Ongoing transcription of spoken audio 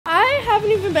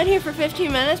haven't even been here for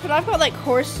 15 minutes, but I've got like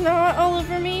horse snot all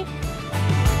over me.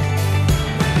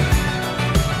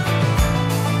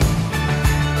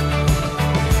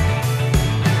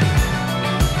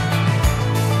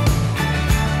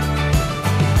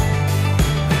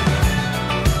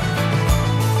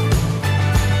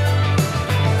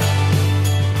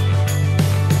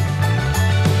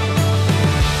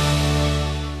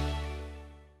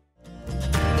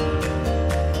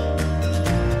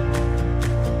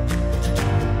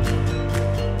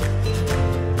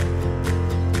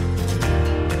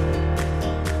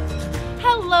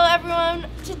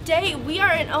 Today we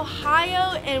are in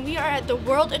Ohio and we are at the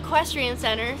World Equestrian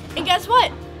Center, and guess what?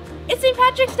 It's St.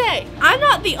 Patrick's Day. I'm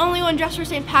not the only one dressed for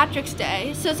St. Patrick's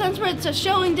Day, so since it's a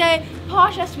showing day,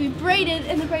 Posh has to be braided,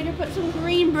 and the braider put some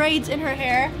green braids in her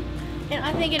hair, and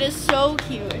I think it is so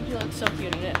cute, and she looks so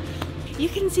cute in it. You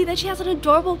can see that she has an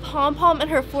adorable pom-pom in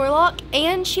her forelock,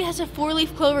 and she has a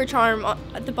 4-leaf clover charm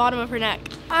at the bottom of her neck.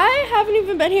 I haven't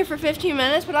even been here for 15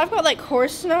 minutes, but I've got like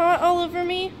horse snot all over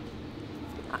me.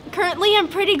 Currently, I'm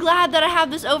pretty glad that I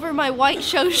have this over my white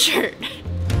show shirt.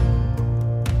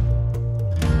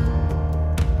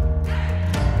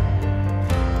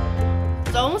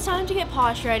 It's almost time to get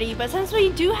Posh ready, but since we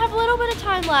do have a little bit of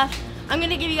time left, I'm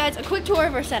gonna give you guys a quick tour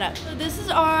of our setup. So this is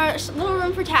our little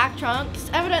room for tack trunks.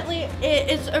 Evidently, it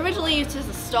is originally used as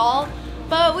a stall,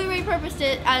 but we repurposed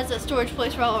it as a storage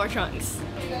place for all of our trunks.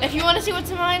 If you want to see what's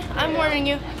in mine, I'm warning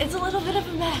you, it's a little bit of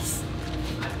a mess.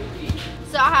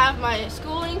 So I have my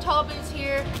schooling tall boots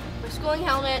here, my schooling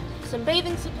helmet, some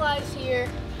bathing supplies here.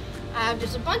 I have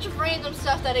just a bunch of random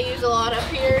stuff that I use a lot up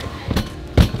here.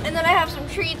 And then I have some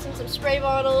treats and some spray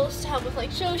bottles to help with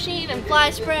like show sheen and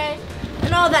fly spray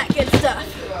and all that good stuff.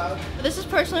 But this is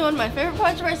personally one of my favorite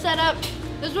parts of our setup.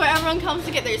 This is where everyone comes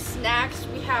to get their snacks.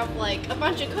 We have like a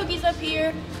bunch of cookies up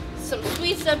here, some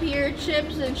sweets up here,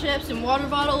 chips and water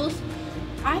bottles.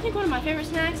 I think one of my favorite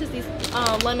snacks is these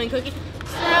lemon cookie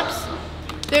snaps.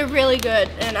 They're really good,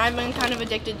 and I've been kind of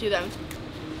addicted to them.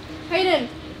 Hayden,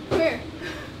 come here.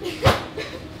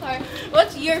 Sorry.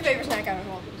 What's your favorite snack out of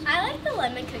all these? I like the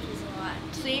lemon cookies a lot,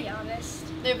 to be honest.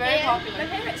 They're very popular. My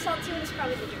favorite salty one is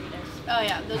probably the Doritos. Oh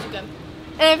yeah, those are good.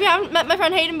 And if you haven't met my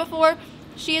friend Hayden before,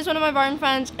 she is one of my barn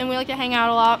friends, and we like to hang out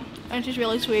a lot, and she's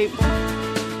really sweet.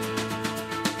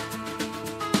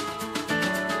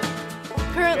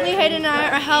 Currently, Hayden and I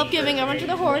are help giving a bunch of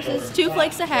the horses 2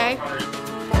 flakes of hay.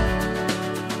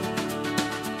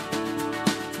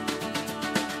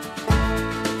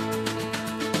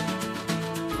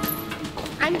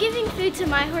 I'm giving food to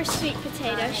my horse, Sweet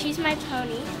Potato. She's my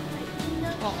pony.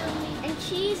 And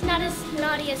she's not as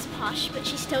naughty as Posh, but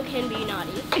she still can be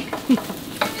naughty.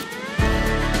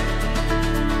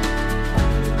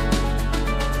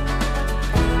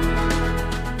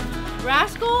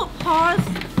 Rascal paws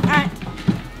at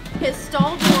his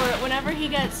stall door whenever he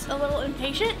gets a little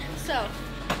impatient, so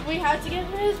we had to give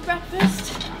him his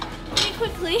breakfast pretty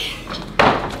quickly.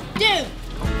 Dude!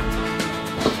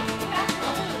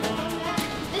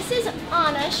 This is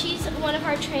Anna. She's one of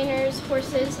our trainer's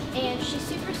horses, and she's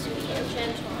super sweet and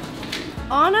gentle.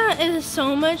 Anna is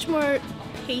so much more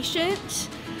patient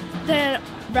than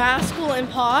Rascal and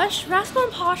Posh. Rascal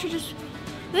and Posh are just,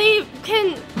 they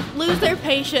can lose their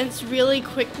patience really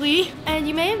quickly. And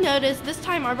you may have noticed this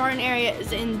time our barn area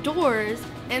is indoors,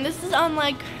 and this is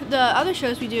unlike the other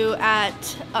shows we do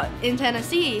in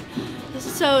Tennessee.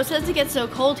 So since it gets so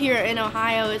cold here in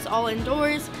Ohio, it's all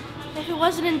indoors. If it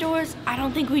wasn't indoors, I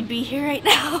don't think we'd be here right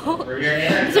now. So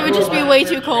it would just be way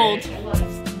too cold.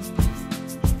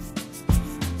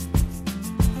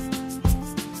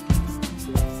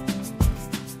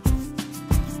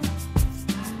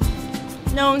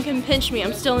 No one can pinch me,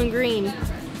 I'm still in green.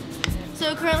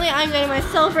 So currently I'm getting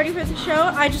myself ready for the show.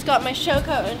 I just got my show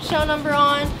coat and show number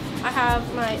on. I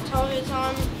have my tall boots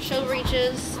on, show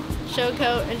breeches, show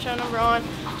coat and show number on.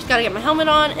 Just gotta get my helmet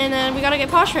on, and then we gotta get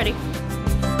Posh ready.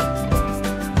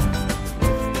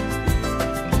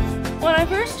 When I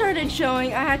first started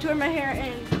showing, I had to wear my hair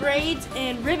in braids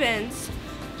and ribbons.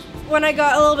 When I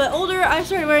got a little bit older, I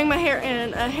started wearing my hair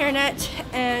in a hairnet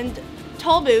and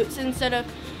tall boots instead of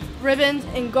ribbons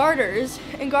and garters.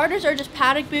 And garters are just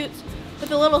paddock boots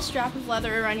with a little strap of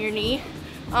leather around your knee.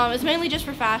 It's mainly just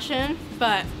for fashion,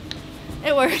 but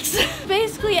it works.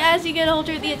 Basically, as you get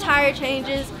older, the attire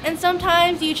changes, and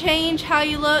sometimes you change how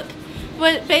you look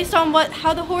based on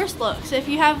how the horse looks. If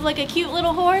you have like a cute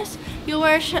little horse, you'll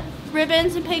wear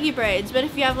ribbons and piggy braids, but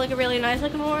if you have like a really nice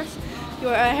looking horse, you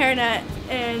wear a hairnet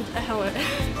and a helmet.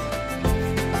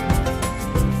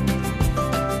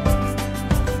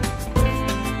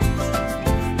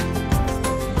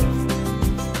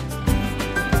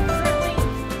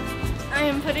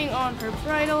 on her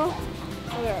bridle.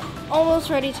 We're almost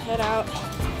ready to head out.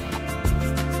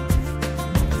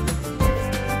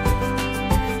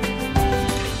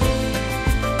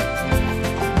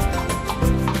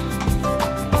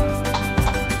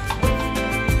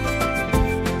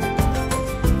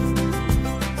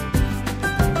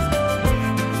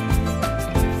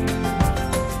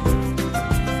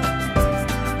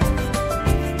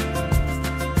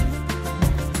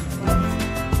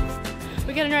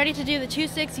 We're getting ready to do the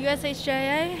 2.6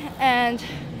 USHJA, and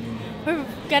we're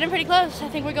getting pretty close. I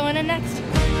think we're going in next.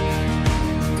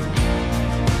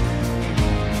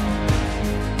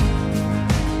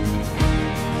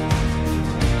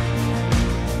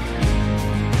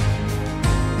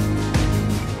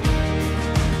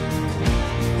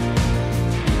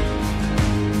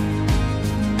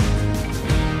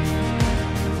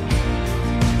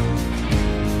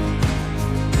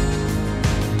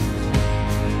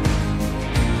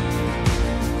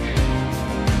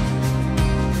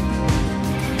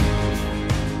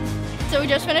 So we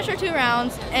just finished our 2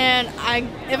 rounds, and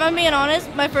if I'm being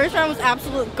honest, my first round was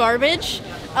absolute garbage.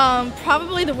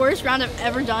 Probably the worst round I've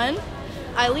ever done.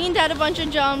 I leaned out a bunch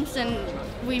of jumps, and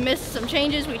we missed some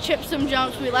changes. We chipped some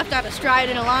jumps. We left out a stride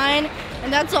in a line,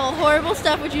 and that's all horrible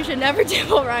stuff which you should never do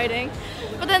while riding.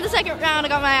 But then the second round, I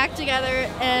got my act together,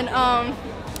 and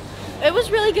it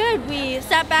was really good. We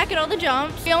sat back at all the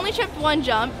jumps. We only chipped 1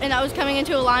 jump, and that was coming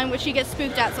into a line which you get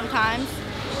spooked at sometimes.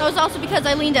 That was also because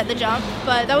I leaned at the jump,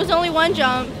 but that was only 1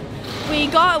 jump. We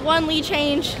got 1 lead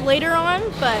change later on,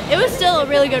 but it was still a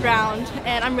really good round,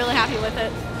 and I'm really happy with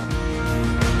it.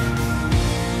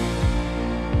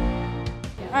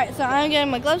 All right, so I'm getting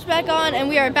my gloves back on, and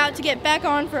we are about to get back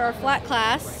on for our flat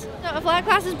class. So a flat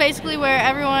class is basically where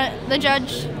the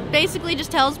judge basically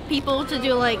just tells people to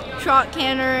do like trot,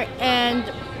 canter,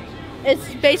 and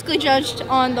it's basically judged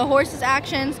on the horse's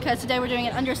actions, because today we're doing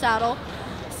it under saddle.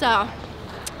 So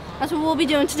that's what we'll be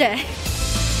doing today.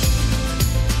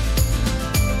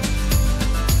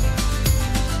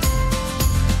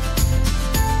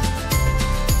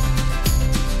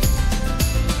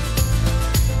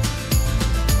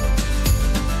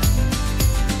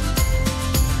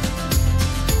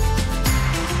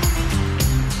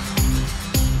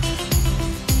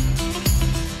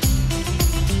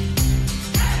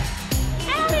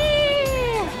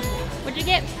 Addy! What'd you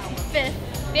get? 5th.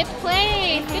 5th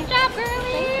place. Good job,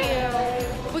 girlie.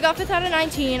 We got 5th out of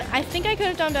 19. I think I could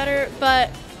have done better,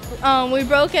 but we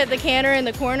broke at the canter in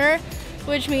the corner,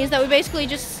 which means that we basically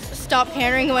just stopped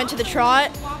cantering and went to the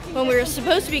trot when we were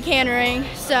supposed to be cantering,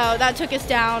 so that took us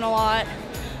down a lot.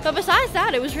 But besides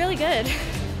that, it was really good.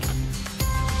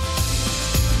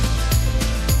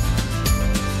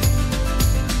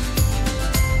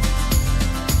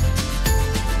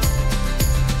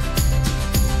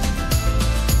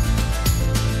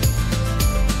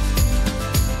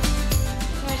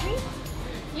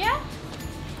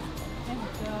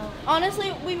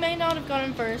 Honestly, we may not have gone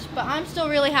in first, but I'm still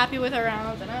really happy with her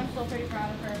rounds, and I'm still pretty proud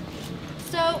of her.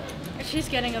 So, she's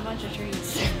getting a bunch of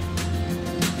treats.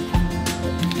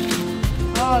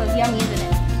 Oh, that's yummy, isn't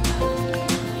it?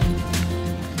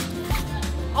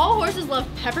 All horses love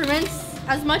peppermints.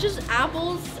 As much as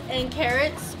apples and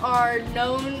carrots are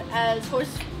known as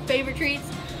horse favorite treats,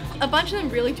 a bunch of them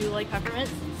really do like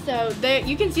peppermints. So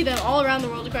you can see them all around the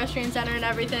World Equestrian Center and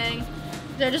everything.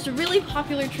 They're just a really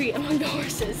popular treat among the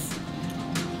horses.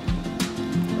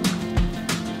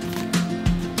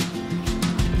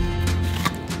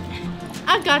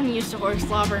 I've gotten used to horse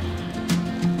slobber.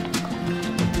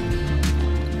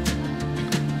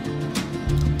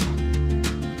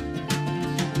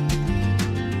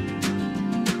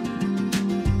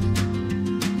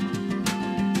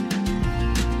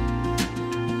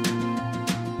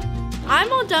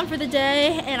 I'm all done for the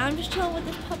day, and I'm just chilling with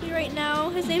this puppy right now.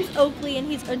 His name's Oakley, and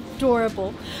he's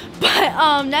adorable.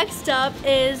 But next up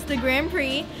is the Grand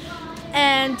Prix,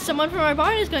 and someone from our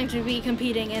barn is going to be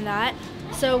competing in that.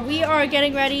 So we are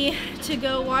getting ready to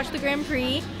go watch the Grand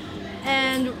Prix.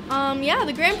 And yeah,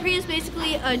 the Grand Prix is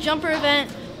basically a jumper event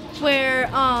where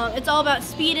it's all about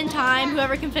speed and time.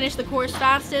 Whoever can finish the course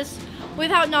fastest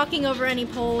without knocking over any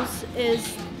poles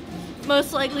is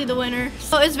most likely the winner.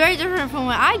 So it's very different from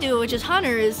what I do, which is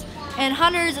hunters. And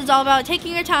hunters is all about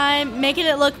taking your time, making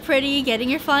it look pretty, getting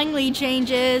your flying lead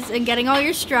changes, and getting all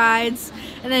your strides.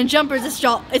 And then jumpers,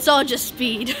 it's all just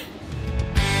speed.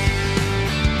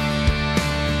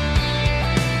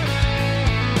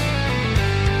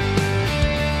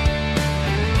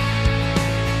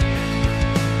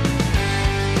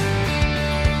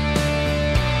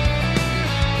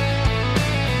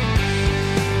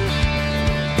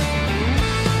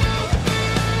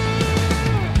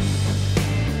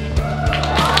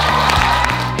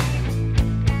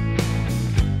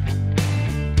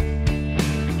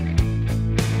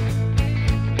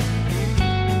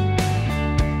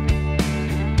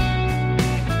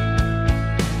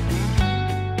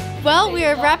 Well, we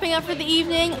are wrapping up for the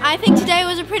evening. I think today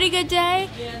was a pretty good day,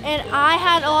 and I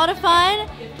had a lot of fun.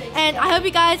 And I hope you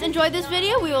guys enjoyed this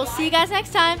video. We will see you guys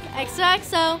next time.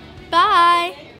 XOXO. Bye.